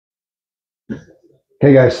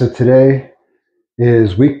Okay guys, so today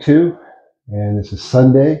is week 2 and this is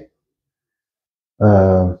Sunday.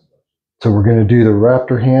 So we're going to do the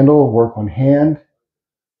Raptor handle, work on hand.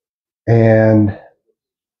 And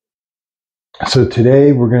so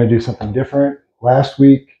today we're going to do something different. Last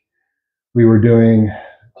week we were doing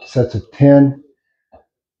sets of 10.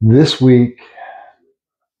 This week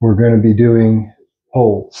we're going to be doing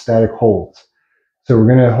holds, static holds. So we're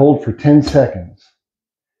going to hold for 10 seconds.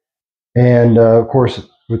 And of course,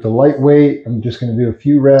 with the lightweight, I'm just going to do a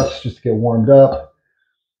few reps just to get warmed up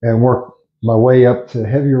and work my way up to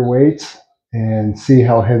heavier weights and see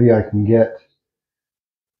how heavy I can get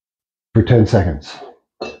for 10 seconds.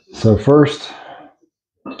 So first,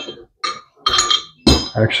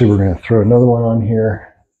 actually we're going to throw another one on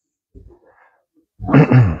here.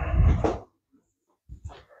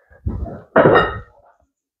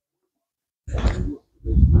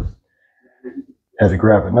 Had to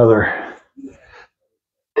grab another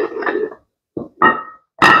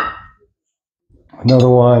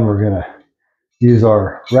one. We're going to use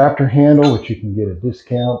our Raptor handle, which you can get a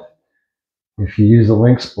discount if you use the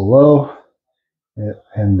links below,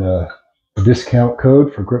 and the discount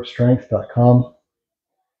code for gripstrength.com.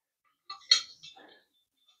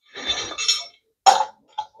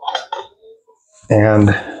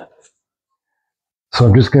 And so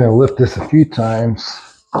I'm just going to lift this a few times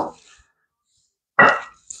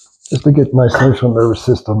just to get my central nervous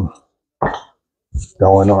system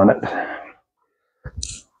going on it.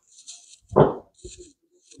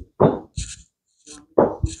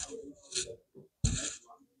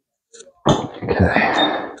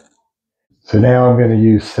 Okay. So now I'm going to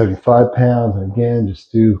use 75 pounds, and again,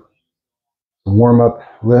 just do some warm-up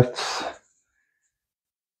lifts.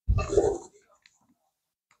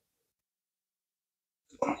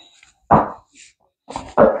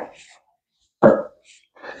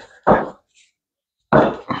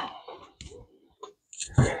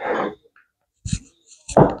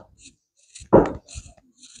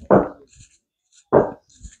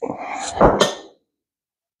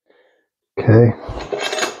 Okay.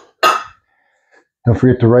 Don't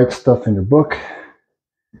forget to write stuff in your book.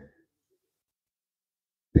 You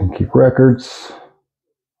can keep records.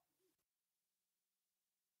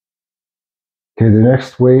 Okay, the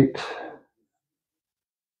next weight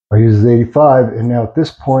I use is 85, and now at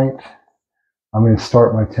this point, I'm going to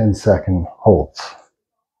start my 10-second holds.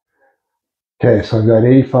 Okay, so I've got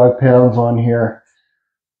 85 pounds on here,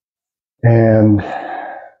 and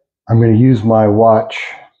I'm going to use my watch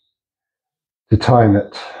to time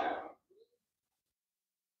it,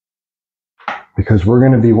 because we're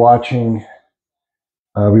going to be watching.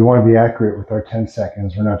 We want to be accurate with our 10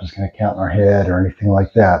 seconds. We're not just going to count in our head or anything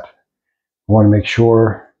like that. We want to make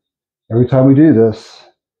sure every time we do this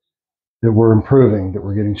that we're improving, that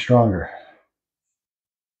we're getting stronger.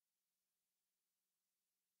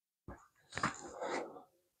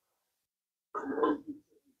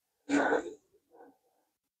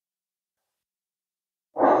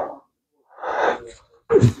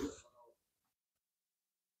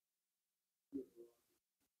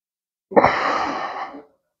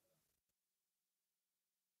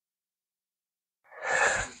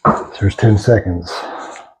 So there's 10 seconds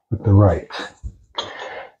with the right.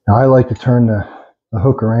 Now I like to turn the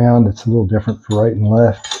hook around. It's a little different for right and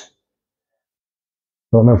left.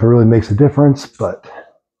 Don't know if it really makes a difference, but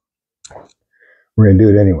we're going to do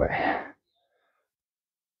it anyway.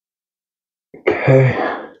 Okay.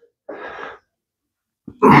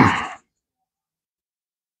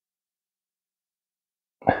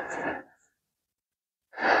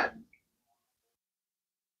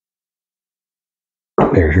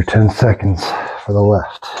 There's your 10 seconds for the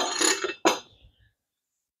left.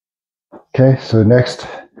 Okay, so next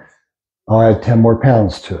I'll add 10 more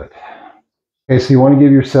pounds to it. Okay, so you want to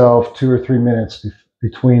give yourself 2 or 3 minutes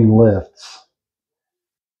between lifts.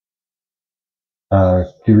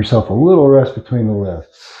 Give yourself a little rest between the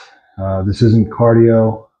lifts. This isn't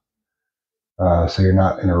cardio, so you're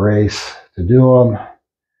not in a race to do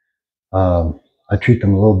them. I treat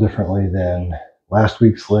them a little differently than last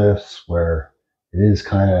week's lifts, where it is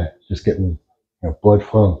kind of just getting blood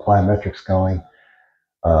flow and plyometrics going.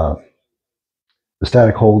 The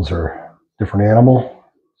static holds are a different animal,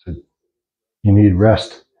 so you need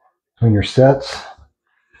rest between your sets.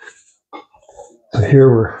 So here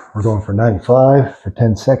we're going for 95 for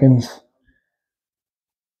 10 seconds.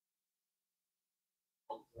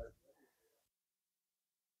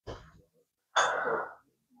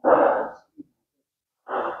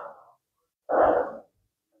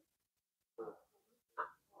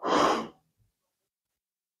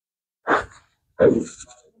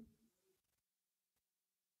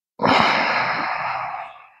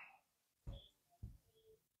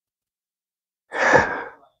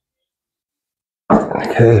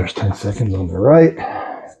 Okay, there's 10 seconds on the right.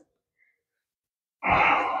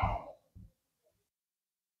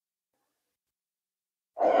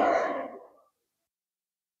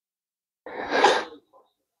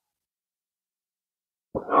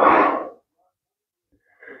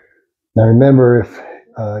 Now remember, if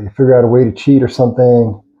you figure out a way to cheat or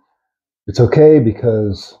something, it's okay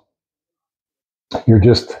because you're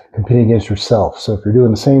just competing against yourself. So if you're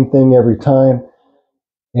doing the same thing every time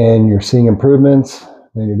and you're seeing improvements,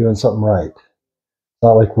 then you're doing something right. It's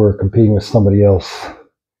not like we're competing with somebody else.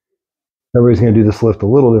 Everybody's going to do this lift a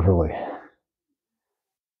little differently.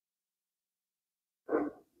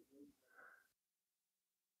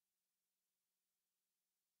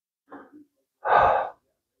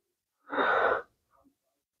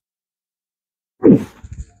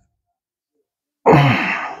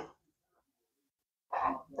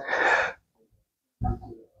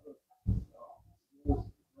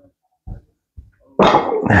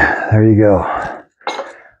 There you go.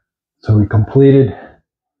 So we completed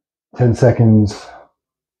 10 seconds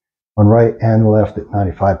on right and left at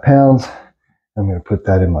 95 pounds. I'm going to put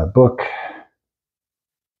that in my book.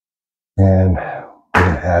 And we're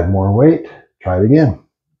going to add more weight. Try it again.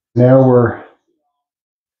 Now we're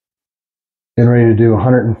getting ready to do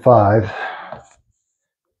 105.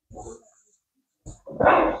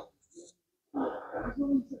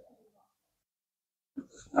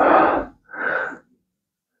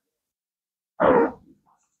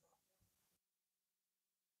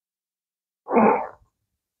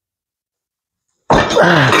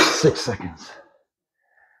 Ah, 6 seconds.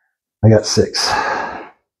 I got 6.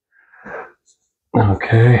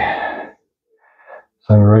 Okay.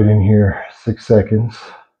 So I'm right in here, 6 seconds.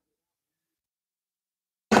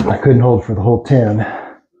 I couldn't hold for the whole 10.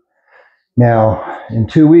 Now, in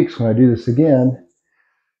 2 weeks, when I do this again,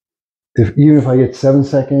 even if I get 7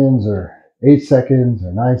 seconds or 8 seconds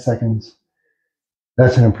or 9 seconds,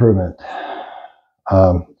 that's an improvement.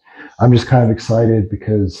 I'm just kind of excited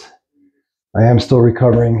because I am still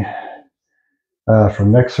recovering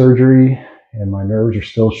from neck surgery, and my nerves are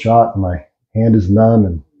still shot, and my hand is numb,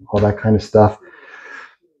 and all that kind of stuff.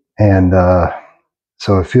 And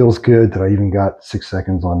so it feels good that I even got 6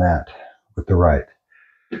 seconds on that with the right.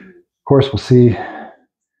 Of course, we'll see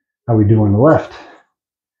how we do on the left.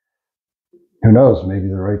 Who knows? Maybe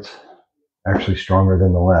the right's actually stronger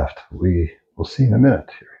than the left. We'll see in a minute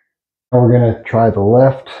here. Now we're going to try the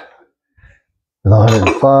left with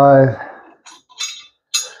 105.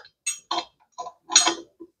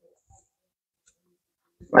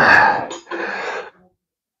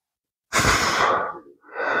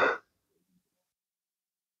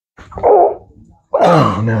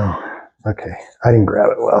 Oh no. Okay, I didn't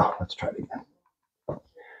grab it well. Let's try it again.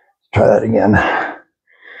 Try that again.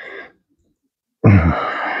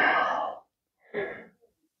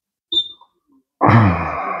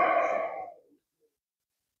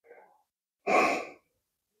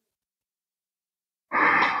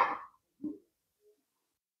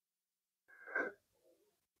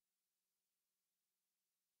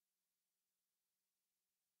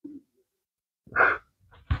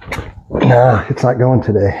 No, it's not going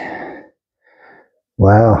today.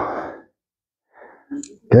 Wow.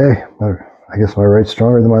 Okay, I guess my right's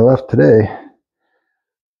stronger than my left today.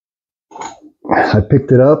 I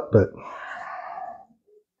picked it up, but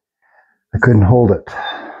I couldn't hold it.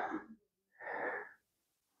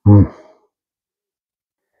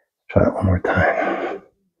 Try it one more time.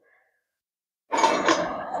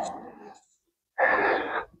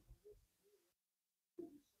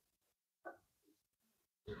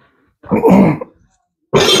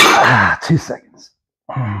 Ah, 2 seconds.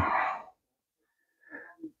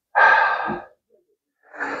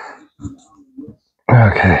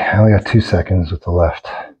 Okay, I only got 2 seconds with the left.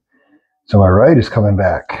 So my right is coming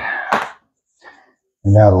back.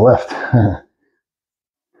 And now the left.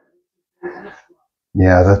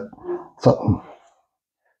 Yeah, that's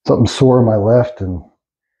something sore in my left, and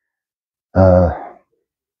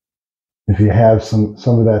if you have some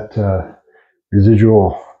of that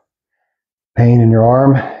residual pain in your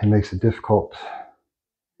arm, it makes it difficult.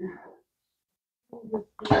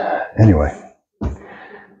 Anyway,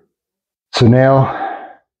 so now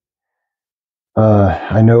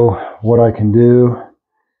I know what I can do.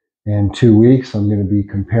 In 2 weeks, I'm going to be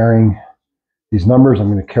comparing these numbers.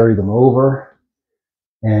 I'm going to carry them over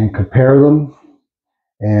and compare them.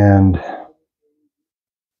 And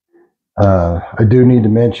I do need to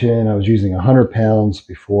mention I was using 100 pounds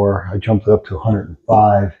before. I jumped up to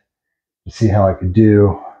 105 to see how I could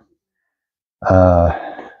do.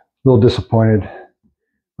 A little disappointed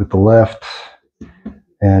with the left,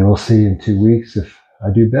 and we'll see in 2 weeks if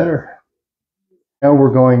I do better. Now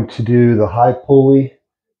we're going to do the high pulley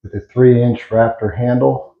with a 3-inch Raptor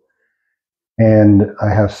handle. And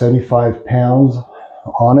I have 75 pounds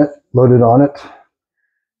on it, loaded on it.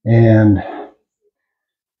 And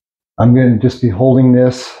I'm going to just be holding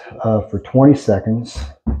this for 20 seconds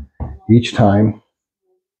each time.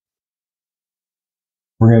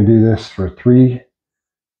 We're going to do this for three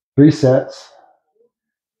sets.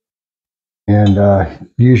 And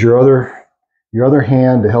use your other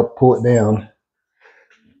hand to help pull it down.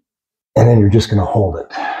 And then you're just going to hold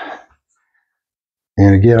it.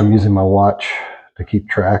 And again, I'm using my watch to keep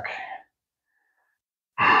track.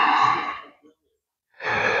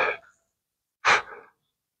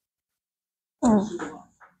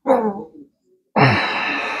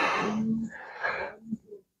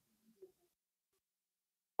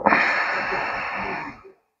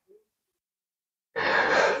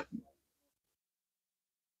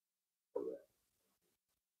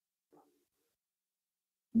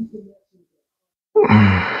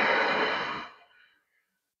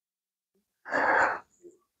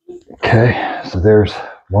 Okay, so there's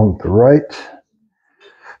one with the right.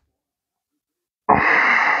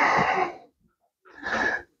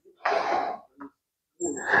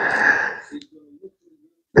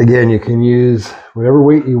 Again, you can use whatever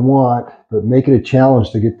weight you want, but make it a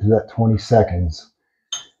challenge to get to that 20 seconds.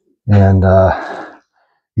 And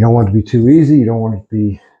you don't want it to be too easy. You don't want it to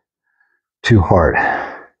be too hard.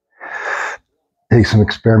 Take some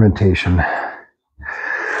experimentation.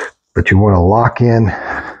 But you want to lock in.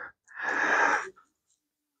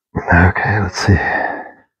 Okay, let's see.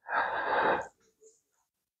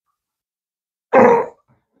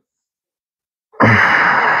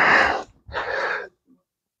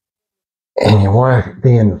 And you want to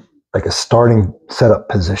be in like a starting setup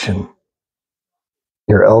position.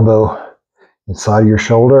 Your elbow inside of your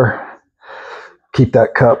shoulder. Keep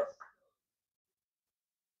that cup.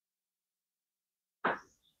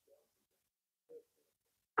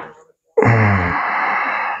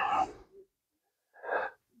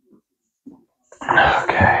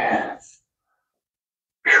 Okay.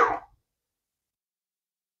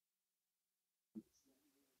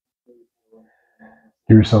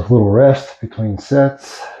 Give yourself a little rest between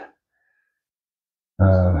sets,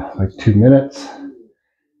 like 2 minutes,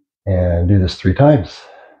 and do this 3 times.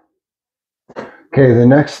 Okay, the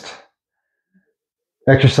next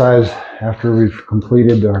exercise after we've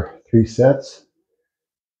completed our 3 sets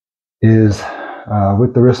is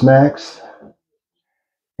with the wrist max.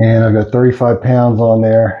 And I've got 35 pounds on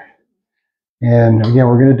there. And again,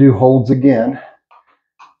 we're going to do holds again,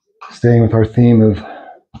 staying with our theme of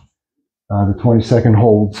the 20-second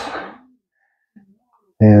holds.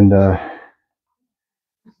 And I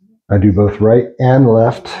do both right and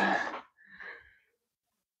left.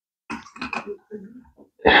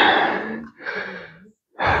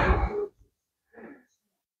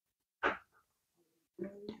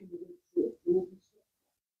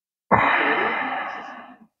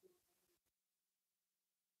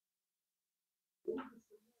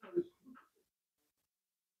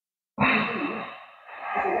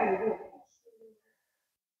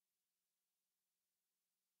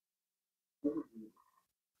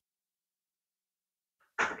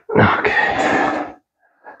 Okay.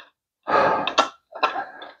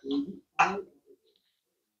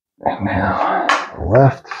 And now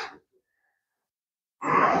left.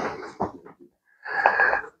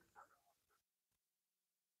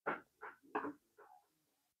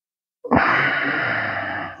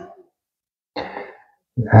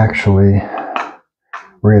 Actually,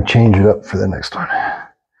 we're going to change it up for the next one.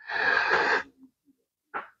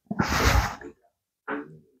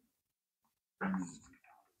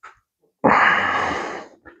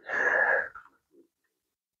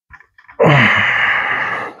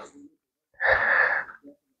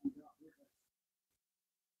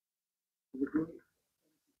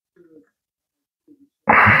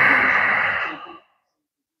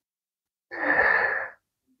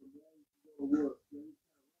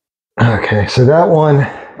 Okay, so that one,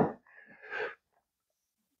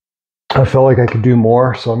 I felt like I could do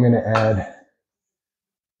more, so I'm going to add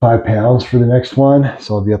 5 pounds for the next one.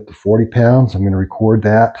 So I'll be up to 40 pounds. I'm going to record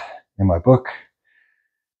that in my book,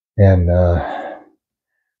 and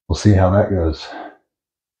we'll see how that goes.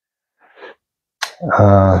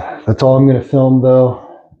 That's all I'm going to film, though.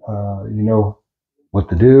 You know what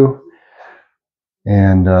to do.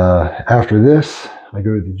 And after this, I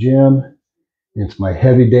go to the gym. It's my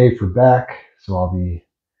heavy day for back, so I'll be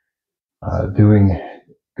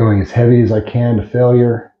going as heavy as I can to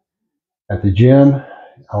failure at the gym.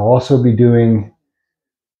 I'll also be doing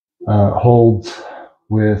holds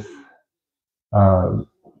with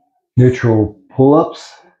neutral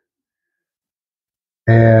pull-ups,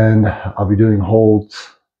 and I'll be doing holds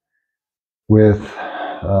with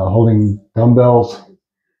holding dumbbells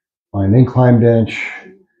on an incline bench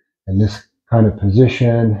in this kind of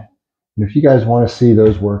position. And if you guys want to see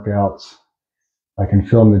those workouts, I can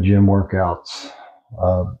film the gym workouts.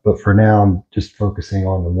 But for now, I'm just focusing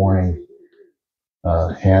on the morning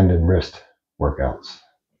hand and wrist workouts.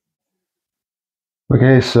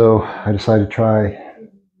 Okay, so I decided to try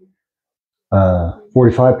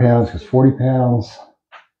 45 pounds because 40 pounds,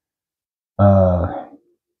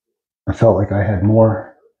 I felt like I had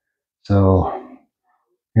more. So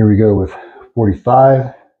here we go with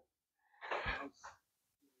 45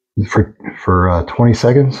 for 20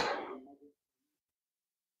 seconds.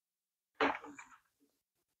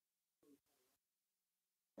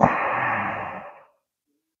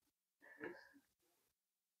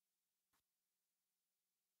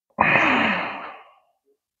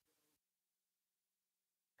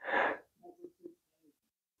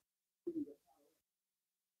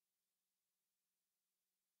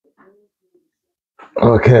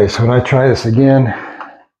 Okay, so when I try this again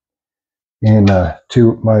in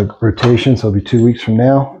my rotations, so it'll be 2 weeks from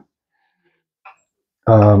now,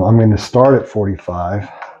 I'm going to start at 45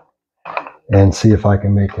 and see if I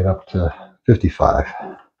can make it up to 55.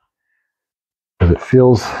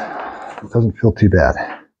 Because it doesn't feel too bad.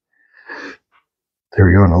 There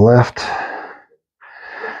we go on the left.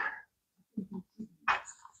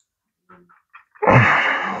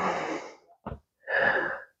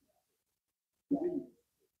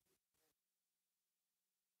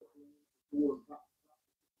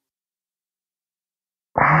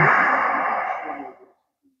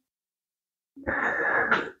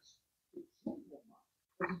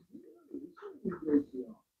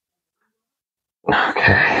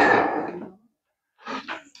 Okay.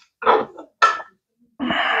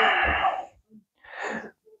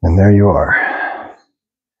 And there you are.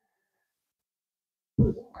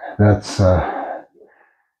 That's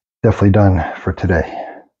definitely done for today.